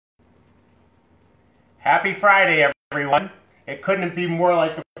Happy Friday, everyone. It couldn't be more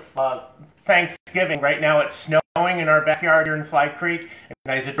like Thanksgiving. Right now it's snowing in our backyard here in Fly Creek.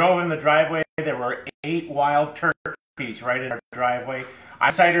 And as I drove in the driveway, there were 8 wild turkeys right in our driveway.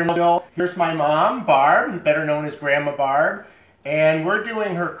 I'm Cider Mill. Here's my mom, Barb, better known as Grandma Barb. And we're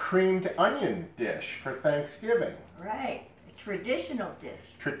doing her creamed onion dish for Thanksgiving. Right. A traditional dish.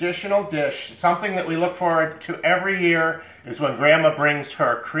 Traditional dish. Something that we look forward to every year is when Grandma brings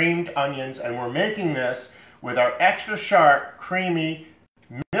her creamed onions, and we're making this with our extra sharp, creamy,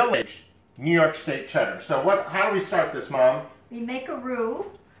 mill-aged New York State cheddar. So how do we start this, Mom? We make a roux.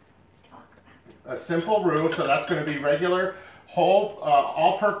 A simple roux, so that's going to be regular, whole,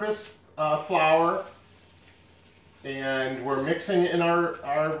 all-purpose flour, and we're mixing in our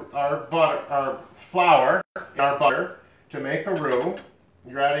flour in our butter to make a roux.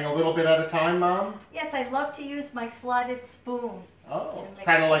 You're adding a little bit at a time, Mom? Yes, I love to use my slotted spoon. Oh,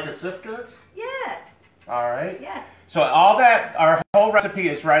 kind of like a sifter? Yeah. All right. Yes. So our whole recipe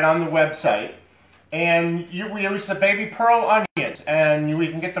is right on the website. And we use the baby pearl onions. And we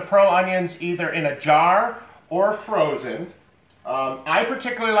can get the pearl onions either in a jar or frozen. I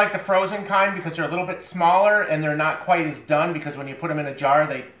particularly like the frozen kind because they're a little bit smaller and they're not quite as done, because when you put them in a jar,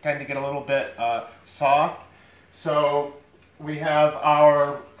 they tend to get a little bit soft. So we have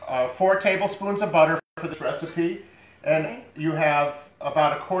our 4 tablespoons of butter for this recipe. And okay. You have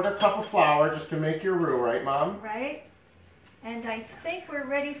about a 1/4 cup of flour just to make your roux, right, Mom? Right. And I think we're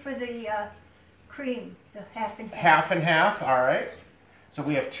ready for the cream, the half and half. Half and half, all right. So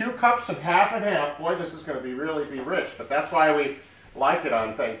we have 2 cups of half and half. Boy, this is going to really be rich, but that's why we like it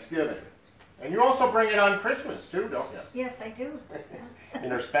on Thanksgiving. And you also bring it on Christmas, too, don't you? Yes, I do.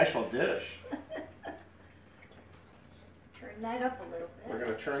 In our special dish. Turn that up a little bit. We're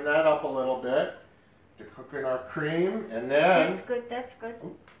going to turn that up a little bit to cook in our cream, and then... That's good, that's good.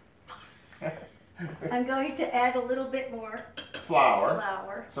 I'm going to add a little bit more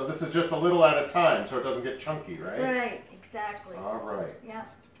flour. So this is just a little at a time, so it doesn't get chunky, right? Right, exactly. All right. Yeah.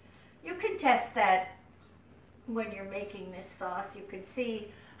 You can test that when you're making this sauce. You can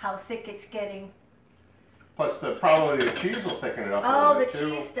see how thick it's getting. Plus, probably the cheese will thicken it up a little bit, too. Oh,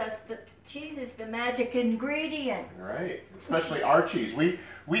 the cheese does. The cheese is the magic ingredient. Right, especially our cheese. We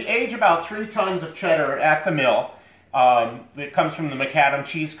age about 3 tons of cheddar at the mill. It comes from the Macadam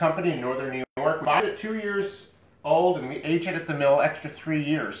Cheese Company in northern New York. We buy it 2 years old, and we age it at the mill extra 3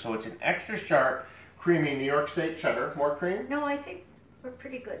 years. So it's an extra sharp, creamy New York State cheddar. More cream? No, I think we're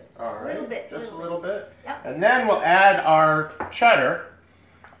pretty good. All right, a little bit. Just a little bit. Yep. And then we'll add our cheddar,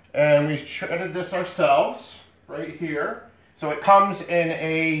 and we shredded this ourselves right here. So it comes in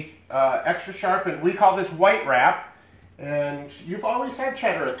a extra sharp, and we call this white wrap. And you've always had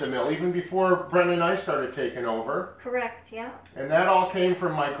cheddar at the mill, even before Brenda and I started taking over. Correct, yeah. And that all came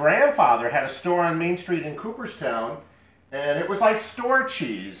from my grandfather. Had a store on Main Street in Cooperstown, and it was like store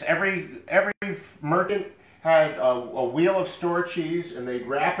cheese. Every merchant had a wheel of store cheese, and they'd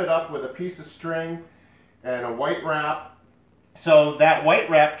wrap it up with a piece of string and a white wrap. So that white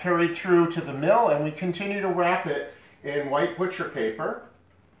wrap carried through to the mill, and we continue to wrap it in white butcher paper.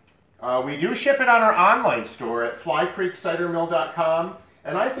 We do ship it on our online store at flycreekcidermill.com,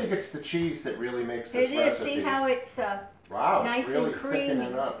 and I think it's the cheese that really makes this recipe. See how it's wow, nice it's really and creamy.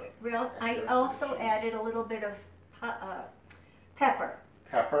 thickening up. I also added a little bit of pepper.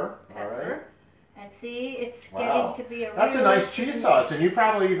 Pepper, all right. And see, it's getting to be a That's a nice cheese sauce, and you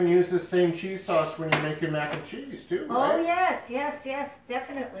probably even use this same cheese sauce when you make your mac and cheese, too, right? Oh, yes,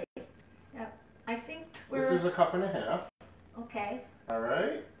 definitely. Yeah, I think This is a 1.5 cups. Okay. All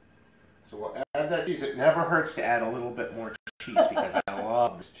right. So we'll add that cheese. It never hurts to add a little bit more cheese because I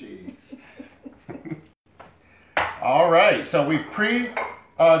love this cheese. All right, so we've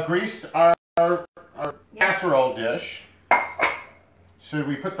pre-greased our casserole dish. Should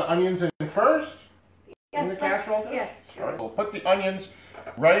we put the onions in first? Yes, in the casserole dish? Yes, sure. All right, we'll put the onions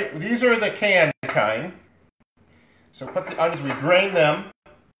right. These are the canned kind. So put the onions, we drain them.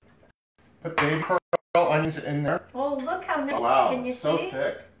 Put baby pearl onions in there. Oh, look how nice. Wow, Can you so see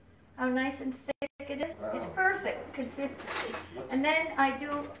thick. how nice and thick it is? Wow. It's perfect consistency. And then I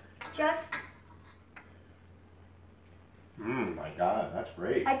do just... My God, that's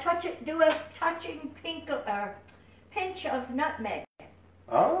great. I do a touching pinch of nutmeg.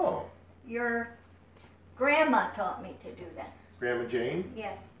 Oh. Your grandma taught me to do that. Grandma Jane?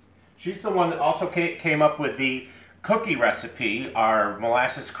 Yes. She's the one that also came up with the cookie recipe, our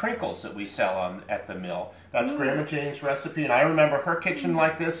molasses crinkles that we sell at the mill. That's Grandma Jane's recipe, and I remember her kitchen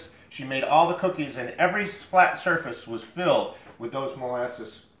like this. She made all the cookies, and every flat surface was filled with those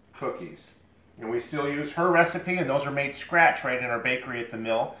molasses cookies. And we still use her recipe, and those are made scratch right in our bakery at the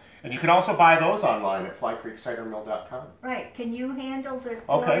mill. And you can also buy those online at flycreekcidermill.com. Right. Can you handle the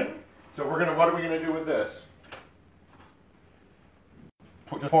Okay. pouring? So what are we gonna do with this?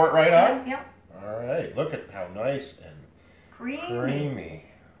 Just pour it right on? Yep. All right, look at how nice and creamy.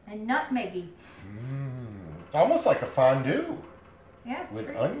 And nutmeggy. It's almost like a fondue Yeah, with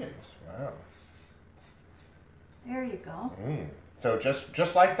pretty. onions. Wow. There you go. So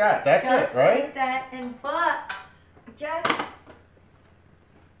just like that. That's Just it, right? like that, and but just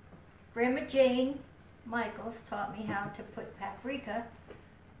Grandma Jane Michaels taught me how to put paprika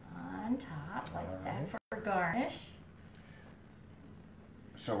on top like that for garnish.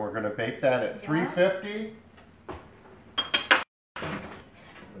 So we're going to bake that at 350. I'm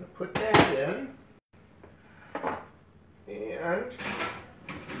going to put that in. And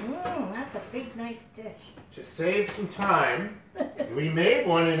That's a big, nice dish. to save some time, we made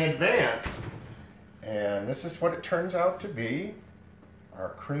one in advance. And this is what it turns out to be. Our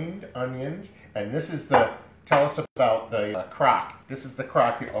creamed onions. And this is tell us about the crock. This is the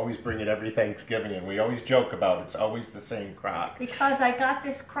crock you always bring at every Thanksgiving, and we always joke about it's always the same crock. Because I got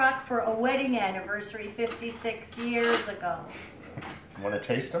this crock for a wedding anniversary 56 years ago. Want to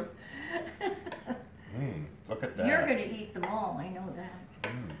taste them? Look at that. You're going to eat them all, I know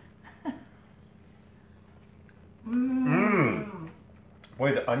that.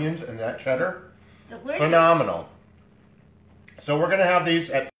 Boy, the onions and that cheddar, Delicious. phenomenal. So we're going to have these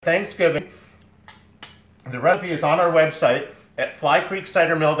at Thanksgiving. The recipe is on our website at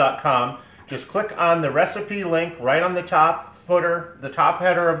flycreekcidermill.com. Just click on the recipe link right on the top footer, the top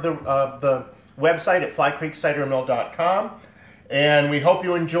header of the website at flycreekcidermill.com. And we hope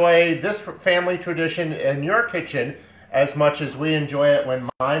you enjoy this family tradition in your kitchen as much as we enjoy it when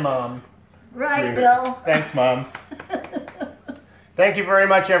my mom... Right, Bill. Thanks, Mom. Thank you very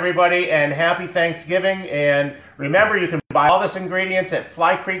much, everybody, and happy Thanksgiving. And remember, you can buy all this ingredients at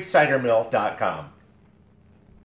flycreekcidermill.com.